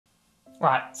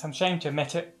Right, so I'm ashamed to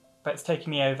admit it, but it's taken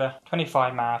me over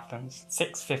 25 marathons,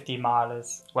 6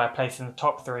 50-milers, where I placed in the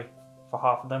top 3 for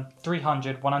half of them,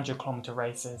 300 100-kilometer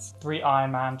races, 3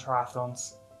 Ironman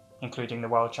triathlons, including the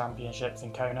World Championships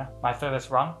in Kona, my furthest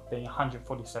run being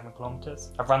 147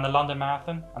 kilometers. I've run the London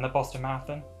Marathon and the Boston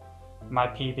Marathon. My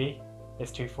PB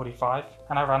is 2:45,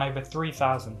 and I ran over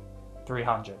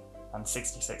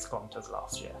 3,366 kilometers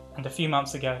last year. And a few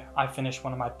months ago, I finished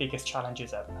one of my biggest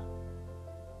challenges ever,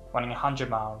 running 100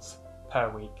 miles per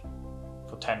week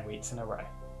for 10 weeks in a row,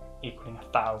 equaling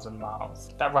 1,000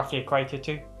 miles. That roughly equated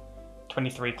to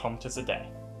 23 kilometers a day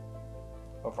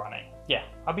of running. Yeah,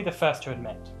 I'll be the first to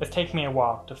admit, it's taken me a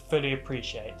while to fully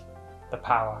appreciate the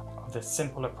power of this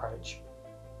simple approach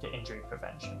to injury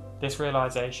prevention. This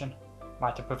realization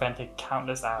might have prevented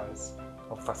countless hours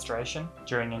of frustration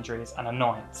during injuries and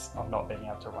annoyance of not being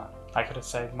able to run. I could have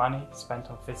saved money spent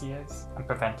on physios and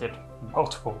prevented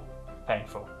multiple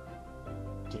painful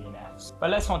DNFs. But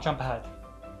let's not jump ahead.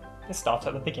 Let's start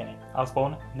at the beginning. I was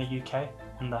born in the UK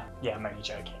on the... yeah, I'm only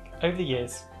joking. Over the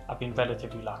years, I've been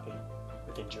relatively lucky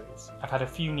with injuries. I've had a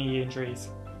few knee injuries,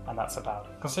 and that's about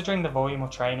it. Considering the volume of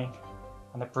training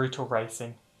and the brutal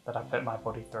racing that I put my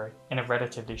body through in a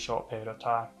relatively short period of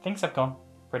time, things have gone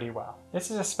pretty well.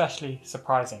 This is especially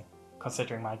surprising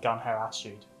considering my gun-ho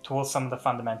attitude towards some of the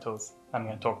fundamentals I'm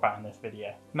going to talk about in this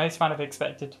video. Most might have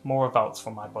expected more results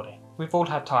from my body. We've all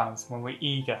had times when we're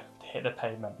eager to hit the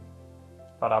pavement,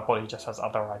 but our body just has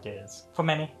other ideas. For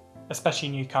many, especially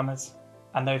newcomers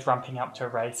and those ramping up to a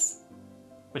race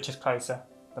which is closer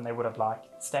than they would have liked,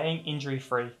 staying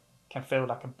injury-free can feel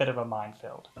like a bit of a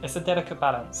minefield. It's a delicate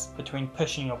balance between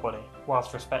pushing your body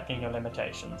whilst respecting your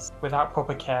limitations. Without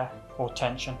proper care or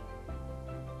tension,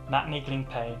 that niggling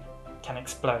pain can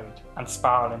explode and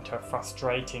spiral into a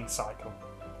frustrating cycle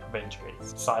of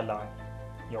injuries, sideline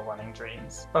your running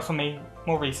dreams. But for me,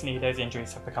 more recently those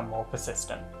injuries have become more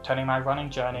persistent, turning my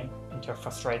running journey into a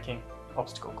frustrating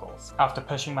obstacle course. After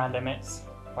pushing my limits,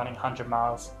 running 100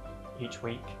 miles each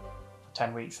week for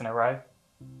 10 weeks in a row,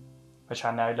 which I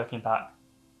know looking back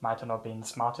might have not been the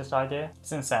smartest idea,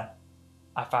 since then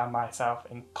I found myself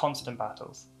in constant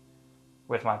battles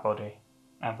with my body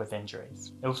and with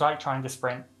injuries. It was like trying to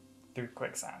sprint through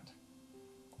quicksand.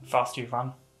 The faster you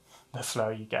run, the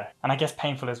slower you go. And I guess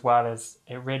painful as well, as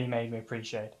it really made me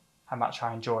appreciate how much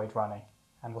I enjoyed running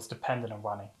and was dependent on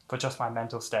running for just my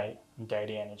mental state and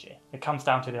daily energy. It comes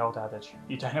down to the old adage,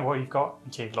 you don't know what you've got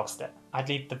until you've lost it. I'd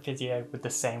leave the physio with the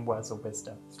same words of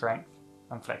wisdom: strength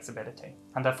and flexibility.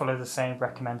 And I followed the same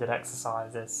recommended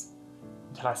exercises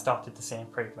until I started to see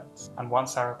improvements. And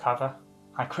once I recover,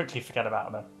 I quickly forget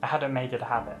about them. I hadn't made it a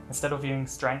habit. Instead of viewing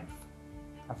strength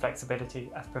and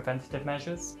flexibility as preventative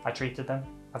measures, I treated them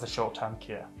as a short-term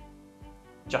cure,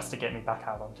 just to get me back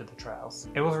out onto the trails.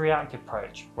 It was a reactive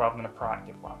approach rather than a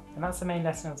proactive one. And that's the main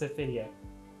lesson of this video.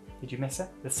 Did you miss it?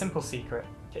 The simple secret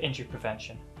to injury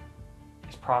prevention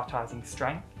is prioritizing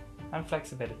strength and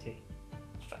flexibility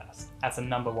first as a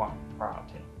 #1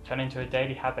 priority. Turn into a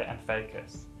daily habit and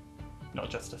focus, not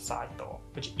just a side thought,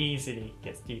 which easily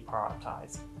gets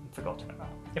deprioritized and forgotten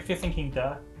about. If you're thinking,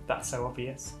 duh, that's so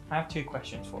obvious, I have 2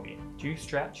 questions for you. Do you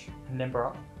stretch and limber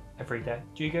up every day?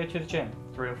 Do you go to the gym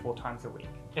 3 or 4 times a week?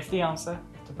 If the answer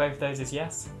to both those is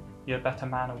yes, you're a better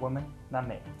man or woman than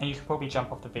me, and you can probably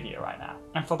jump off the video right now.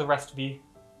 And for the rest of you,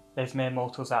 those mere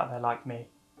mortals out there like me,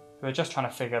 who are just trying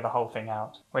to figure the whole thing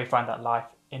out, where you find that life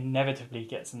inevitably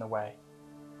gets in the way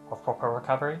of proper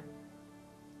recovery,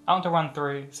 I want to run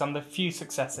through some of the few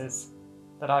successes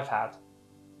that I've had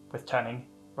with turning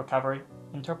recovery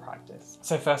into a practice.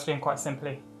 So firstly, and quite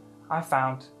simply, I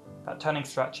found that turning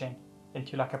stretching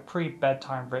into like a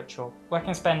pre-bedtime ritual where I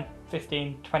can spend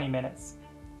 15-20 minutes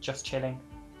just chilling,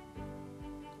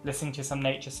 listening to some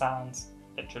nature sounds,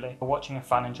 literally, or watching a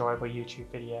fun, enjoyable YouTube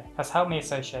video has helped me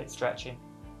associate stretching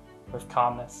with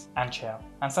calmness and chill,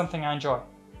 and something I enjoy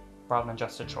rather than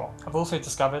just a chore. I've also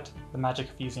discovered the magic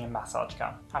of using a massage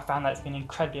gun. I found that it's been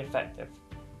incredibly effective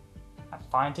at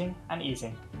finding and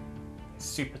easing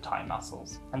super tight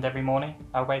muscles. And every morning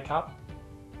I wake up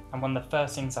and one of the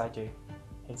first things I do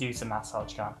is use the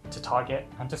massage gun to target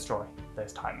and destroy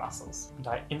those tight muscles. And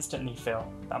I instantly feel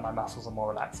that my muscles are more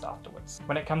relaxed afterwards.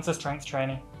 When it comes to strength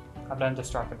training, I've learned to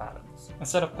strike a balance.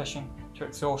 Instead of pushing to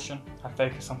exhaustion, I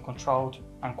focus on controlled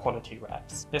and quality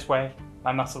reps. This way,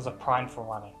 my muscles are primed for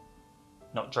running,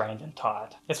 not drained and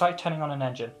tired. It's like turning on an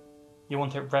engine. You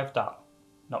want it revved up,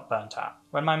 not burnt out.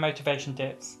 When my motivation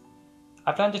dips,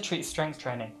 I've learned to treat strength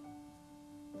training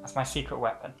as my secret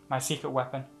weapon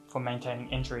for maintaining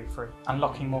injury-free,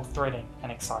 unlocking more thrilling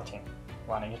and exciting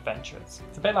running adventures.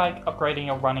 It's a bit like upgrading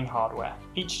your running hardware.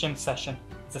 Each gym session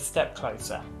is a step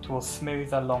closer towards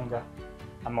smoother, longer,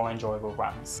 and more enjoyable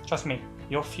runs. Trust me,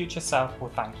 your future self will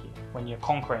thank you when you're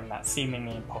conquering that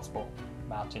seemingly impossible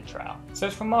mountain trail. So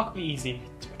it's remarkably easy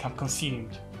to become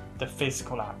consumed with the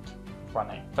physical act of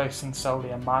running, focusing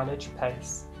solely on mileage,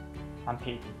 pace, and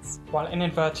PBs, while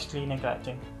inadvertently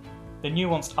neglecting the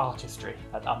nuanced artistry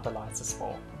that underlies the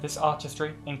sport. This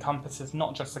artistry encompasses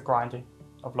not just the grinding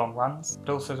of long runs,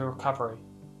 but also the recovery,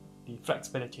 the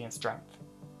flexibility and strength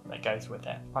that goes with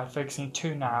it. By focusing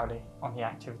too narrowly on the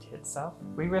activity itself,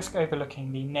 we risk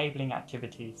overlooking the enabling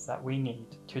activities that we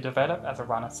need to develop as a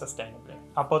runner sustainably.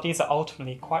 Our bodies are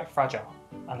ultimately quite fragile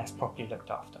unless properly looked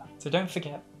after. So don't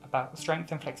forget about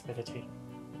strength and flexibility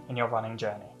in your running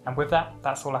journey. And with that,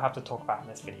 that's all I have to talk about in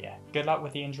this video. Good luck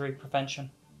with the injury prevention,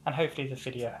 and hopefully the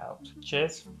video helped.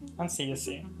 Cheers, and see you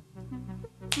soon.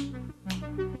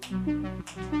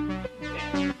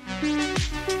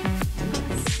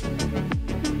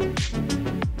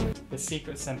 The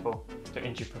secret simple to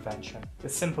injury prevention. The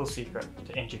simple secret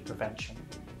to injury prevention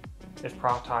is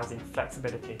prioritizing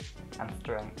flexibility and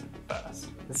strength first.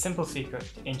 The simple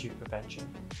secret to injury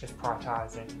prevention is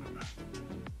prioritizing.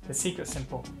 The secret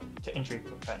simple to injury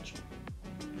prevention.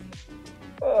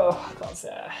 Oh, I can't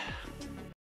say it.